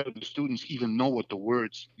 10% of the students even know what the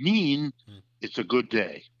words mean, it's a good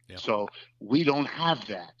day. Yeah. So we don't have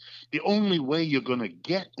that. The only way you're going to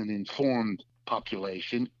get an informed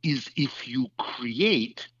population is if you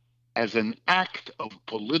create, as an act of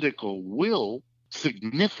political will,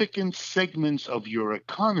 significant segments of your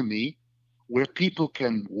economy where people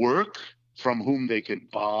can work, from whom they can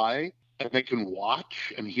buy, and they can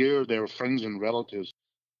watch and hear their friends and relatives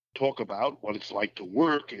talk about what it's like to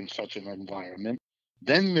work in such an environment.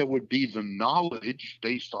 Then there would be the knowledge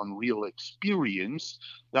based on real experience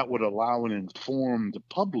that would allow and inform the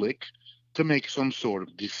public to make some sort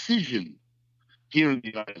of decision. Here in the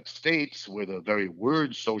United States, where the very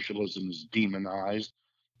word socialism is demonized,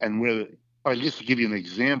 and where, or just to give you an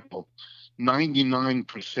example,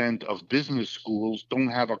 99% of business schools don't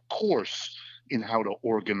have a course in how to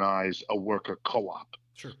organize a worker co-op.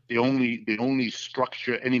 Sure. The only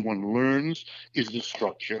structure anyone learns is the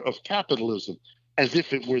structure of capitalism, as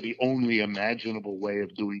if it were the only imaginable way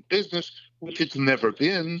of doing business, which it's never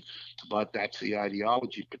been. But that's the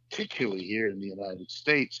ideology, particularly here in the United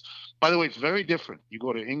States. By the way, it's very different. You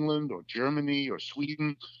go to England or Germany or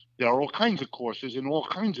Sweden, there are all kinds of courses in all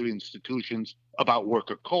kinds of institutions about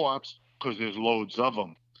worker co-ops because there's loads of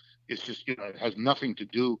them. It's just, it has nothing to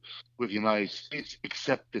do with the United States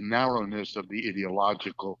except the narrowness of the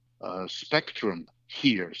ideological spectrum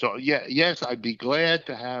here. So, yes, I'd be glad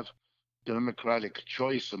to have democratic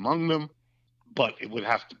choice among them, but it would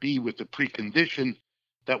have to be with the precondition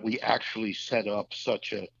that we actually set up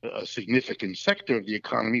such a significant sector of the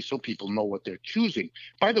economy so people know what they're choosing.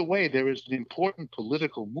 By the way, there is an important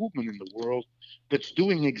political movement in the world that's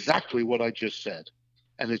doing exactly what I just said.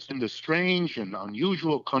 And it's in the strange and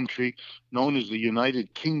unusual country known as the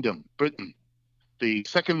United Kingdom, Britain. The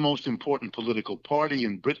second most important political party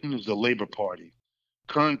in Britain is the Labour Party.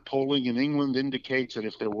 Current polling in England indicates that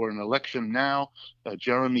if there were an election now,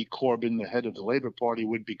 Jeremy Corbyn, the head of the Labour Party,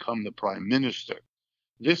 would become the prime minister.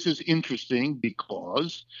 This is interesting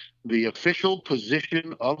because the official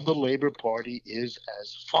position of the Labour Party is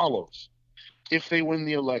as follows. If they win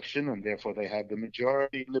the election, and therefore they have the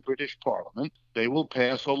majority in the British Parliament, they will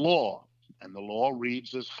pass a law. And the law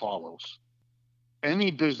reads as follows.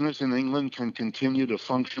 Any business in England can continue to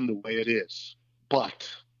function the way it is. But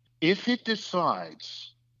if it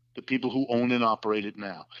decides, the people who own and operate it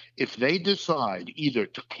now, if they decide either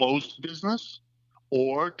to close the business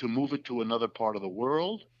or to move it to another part of the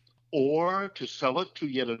world or to sell it to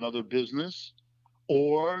yet another business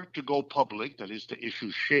or to go public, that is to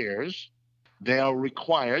issue shares, they are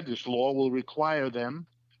required, this law will require them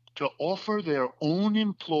to offer their own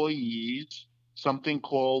employees something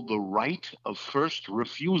called the right of first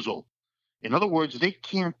refusal. In other words, they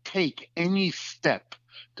can't take any step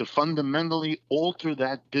to fundamentally alter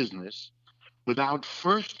that business without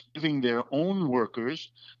first giving their own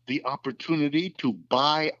workers the opportunity to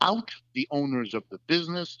buy out the owners of the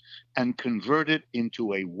business and convert it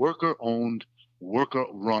into a worker-owned,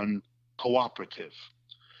 worker-run cooperative.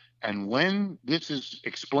 And when this is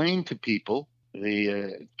explained to people,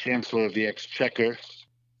 the Chancellor of the Exchequer,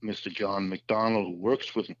 Mr. John McDonnell, who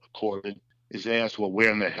works with Corbyn, is asked, well,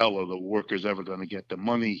 where in the hell are the workers ever going to get the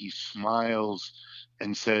money? He smiles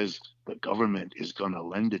and says, the government is going to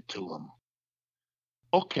lend it to them.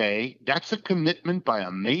 Okay, that's a commitment by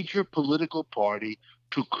a major political party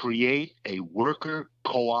to create a worker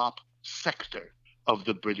co-op sector of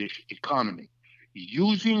the British economy,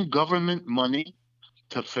 using government money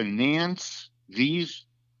to finance these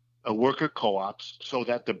worker co-ops so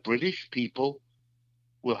that the British people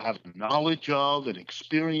will have knowledge of and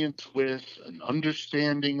experience with and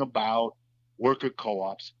understanding about worker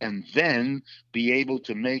co-ops and then be able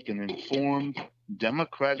to make an informed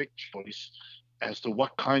democratic choice as to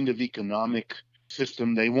what kind of economic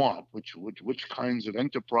system they want, which kinds of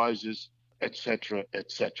enterprises, et cetera,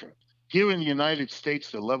 et cetera. Here in the United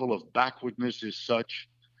States, the level of backwardness is such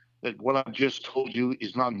that what I've just told you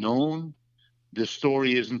is not known. The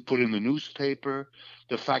story isn't put in the newspaper.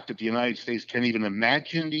 The fact that the United States can't even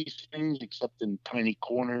imagine these things except in tiny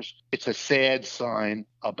corners, it's a sad sign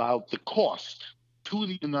about the cost to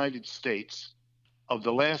the United States of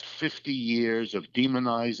the last 50 years of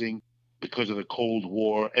demonizing, because of the Cold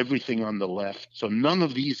War, everything on the left. So none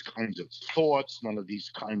of these kinds of thoughts, none of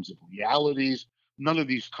these kinds of realities, none of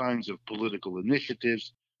these kinds of political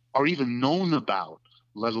initiatives are even known about,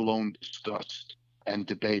 let alone discussed and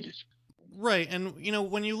debated. Right. And,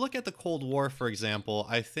 when you look at the Cold War, for example,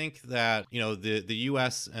 I think that, the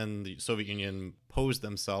U.S. and the Soviet Union posed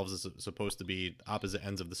themselves as supposed to be opposite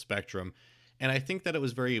ends of the spectrum. And I think that it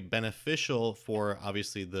was very beneficial for,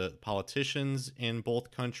 obviously, the politicians in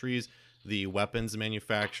both countries, the weapons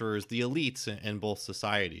manufacturers, the elites in both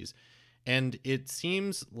societies. And it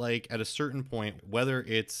seems like at a certain point, whether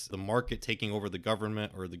it's the market taking over the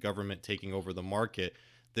government or the government taking over the market,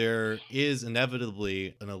 there is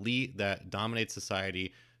inevitably an elite that dominates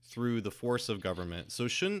society through the force of government. So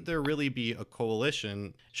shouldn't there really be a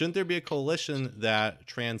coalition? Shouldn't there be a coalition that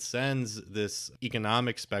transcends this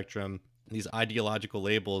economic spectrum, these ideological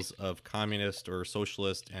labels of communist or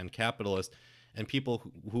socialist and capitalist, and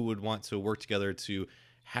people who would want to work together to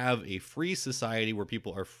have a free society where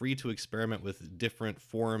people are free to experiment with different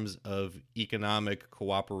forms of economic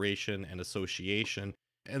cooperation and association?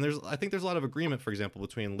 And I think there's a lot of agreement, for example,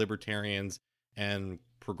 between libertarians and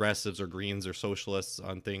progressives or greens or socialists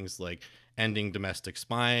on things like ending domestic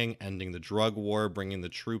spying, ending the drug war, bringing the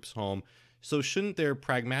troops home. So shouldn't there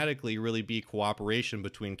pragmatically really be cooperation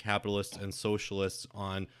between capitalists and socialists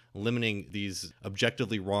on limiting these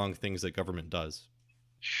objectively wrong things that government does?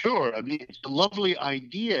 Sure. I mean, it's a lovely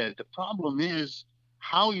idea. The problem is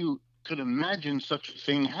how you could imagine such a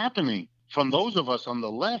thing happening. From those of us on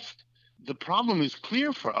the left, the problem is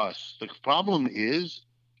clear for us. The problem is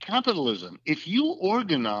capitalism. If you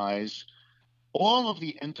organize all of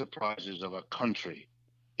the enterprises of a country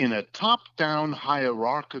in a top-down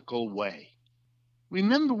hierarchical way,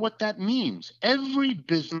 remember what that means. Every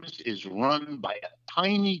business is run by a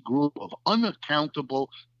tiny group of unaccountable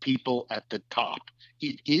people at the top.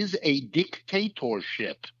 It is a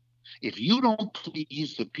dictatorship. If you don't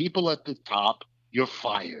please the people at the top, you're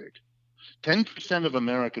fired. 10% of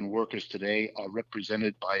American workers today are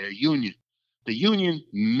represented by a union. The union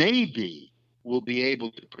maybe will be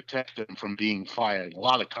able to protect them from being fired. A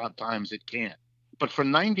lot of times it can't. But for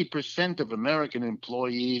 90% of American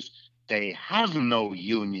employees, they have no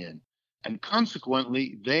union. And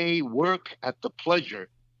consequently, they work at the pleasure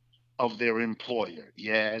of their employer.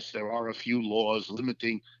 Yes, there are a few laws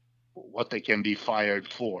limiting what they can be fired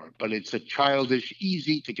for, but it's a childish,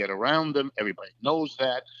 easy to get around them. Everybody knows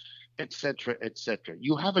that, etc., etc.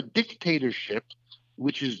 You have a dictatorship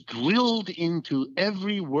which is drilled into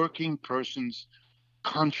every working person's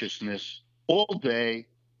consciousness all day,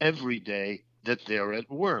 every day that they're at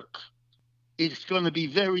work. It's going to be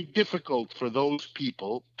very difficult for those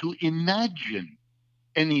people to imagine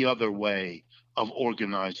any other way of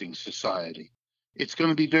organizing society. It's going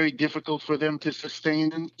to be very difficult for them to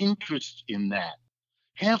sustain an interest in that.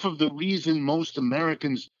 Half of the reason most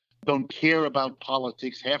Americans don't care about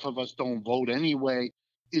politics, half of us don't vote anyway,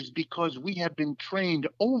 is because we have been trained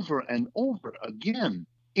over and over again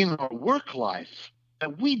in our work life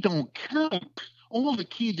that we don't count. All the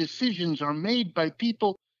key decisions are made by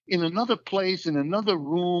people in another place, in another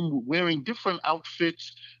room, wearing different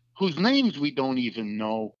outfits, whose names we don't even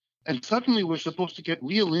know. And suddenly we're supposed to get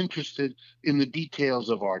real interested in the details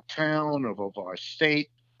of our town, of our state.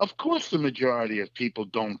 Of course, the majority of people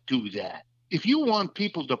don't do that. If you want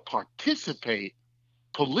people to participate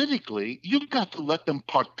politically, you've got to let them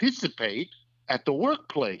participate at the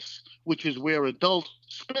workplace, which is where adults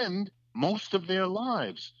spend most of their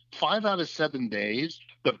lives. 5 out of 7 days,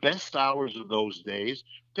 the best hours of those days,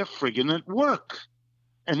 they're friggin' at work.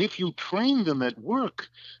 And if you train them at work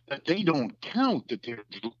that they don't count, that they're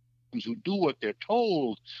who do what they're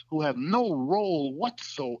told, who have no role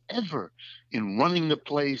whatsoever in running the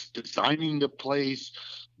place, designing the place,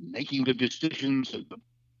 making the decisions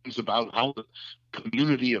about how the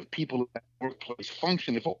community of people in that workplace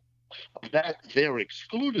function, if all of that they're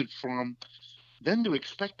excluded from, then to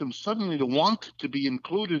expect them suddenly to want to be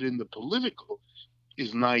included in the political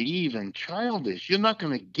is naive and childish. You're not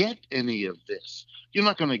going to get any of this. You're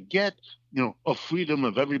not going to get, a freedom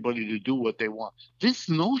of everybody to do what they want. This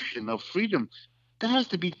notion of freedom, that has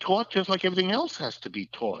to be taught just like everything else has to be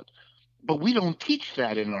taught. But we don't teach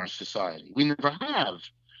that in our society. We never have.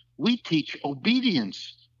 We teach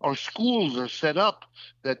obedience. Our schools are set up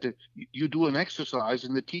that you do an exercise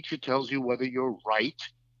and the teacher tells you whether you're right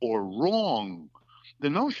or wrong. The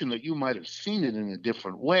notion that you might have seen it in a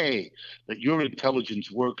different way, that your intelligence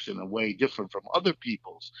works in a way different from other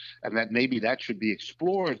people's, and that maybe that should be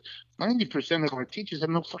explored. 90% of our teachers have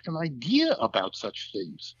no fucking idea about such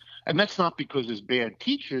things. And that's not because there's bad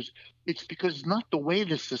teachers. It's because it's not the way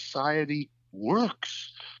the society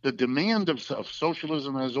works. The demand of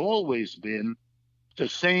socialism has always been the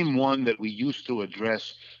same one that we used to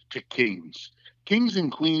address to kings. Kings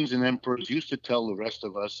and queens and emperors used to tell the rest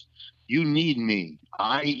of us, you need me.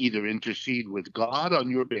 I either intercede with God on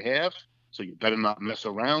your behalf, so you better not mess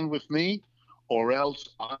around with me, or else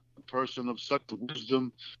I'm a person of such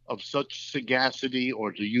wisdom, of such sagacity,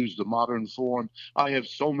 or to use the modern form, I have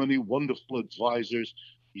so many wonderful advisors.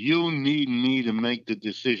 You need me to make the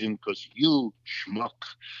decision because you, schmuck,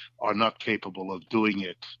 are not capable of doing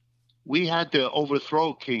it. We had to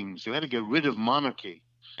overthrow kings. We had to get rid of monarchy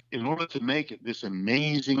in order to make it this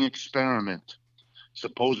amazing experiment.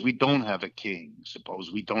 Suppose we don't have a king.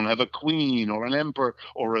 Suppose we don't have a queen or an emperor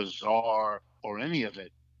or a czar or any of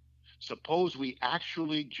it. Suppose we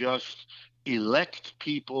actually just elect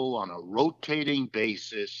people on a rotating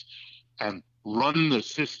basis and run the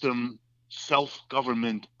system,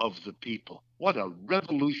 self-government of the people. What a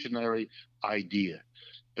revolutionary idea.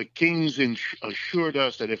 The kings assured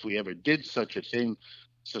us that if we ever did such a thing,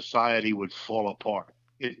 society would fall apart.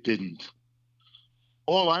 It didn't.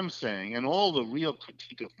 All I'm saying, and all the real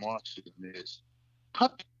critique of Marxism is,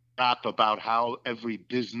 cut the crap about how every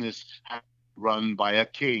business has to be run by a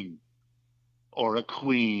king or a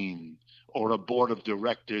queen or a board of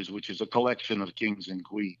directors, which is a collection of kings and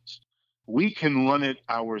queens. We can run it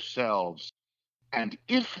ourselves. And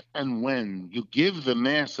if and when you give the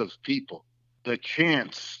mass of people the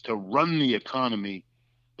chance to run the economy,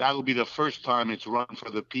 that'll be the first time it's run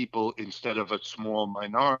for the people instead of a small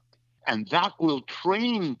minority. And that will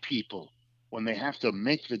train people when they have to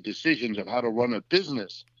make the decisions of how to run a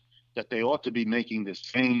business, that they ought to be making the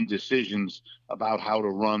same decisions about how to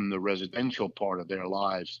run the residential part of their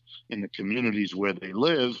lives in the communities where they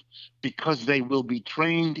live, because they will be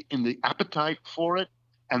trained in the appetite for it,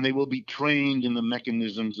 and they will be trained in the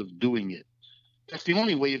mechanisms of doing it. That's the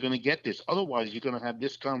only way you're going to get this. Otherwise, you're going to have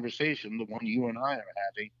this conversation, the one you and I are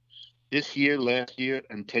having, this year, last year,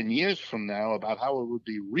 and 10 years from now, about how it would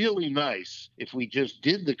be really nice if we just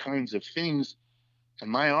did the kinds of things.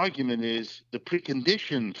 And my argument is the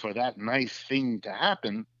precondition for that nice thing to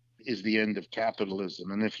happen is the end of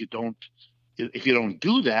capitalism. And if you don't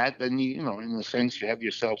do that, then you know, in a sense, you have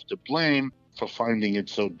yourself to blame for finding it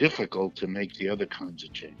so difficult to make the other kinds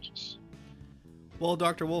of changes. Well,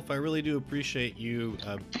 Dr. Wolff, I really do appreciate you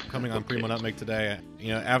coming on Primo Nutmeg today. You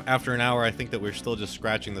know, after an hour, I think that we're still just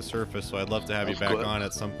scratching the surface, so I'd love to have you back on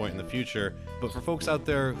at some point in the future. But for folks out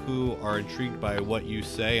there who are intrigued by what you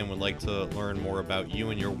say and would like to learn more about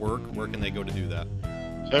you and your work, where can they go to do that?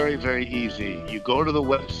 Very, very easy. You go to the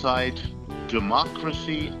website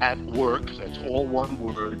Democracy at Work, that's all one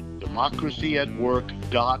word,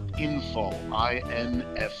 democracyatwork.info,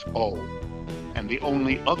 INFO. And the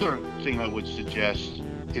only other thing I would suggest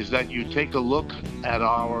is that you take a look at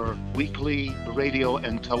our weekly radio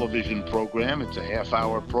and television program. It's a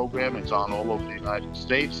half-hour program. It's on all over the United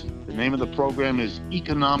States. The name of the program is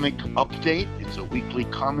Economic Update. It's a weekly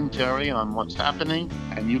commentary on what's happening,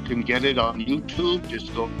 and you can get it on YouTube.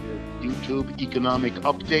 Just go to YouTube Economic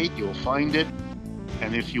Update. You'll find it.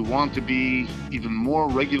 And if you want to be even more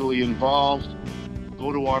regularly involved, go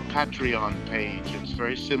to our Patreon page. It's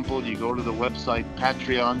very simple. You go to the website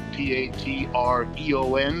Patreon,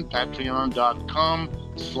 Patreon,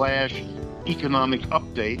 patreon.com/economic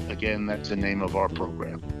update. Again, that's the name of our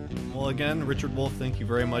program. Well, again, Richard Wolff, thank you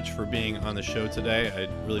very much for being on the show today. I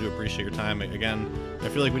really do appreciate your time. Again, I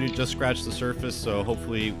feel like we just scratched the surface, so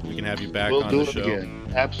hopefully we can have you back on the show. We'll do it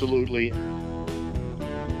again. Absolutely.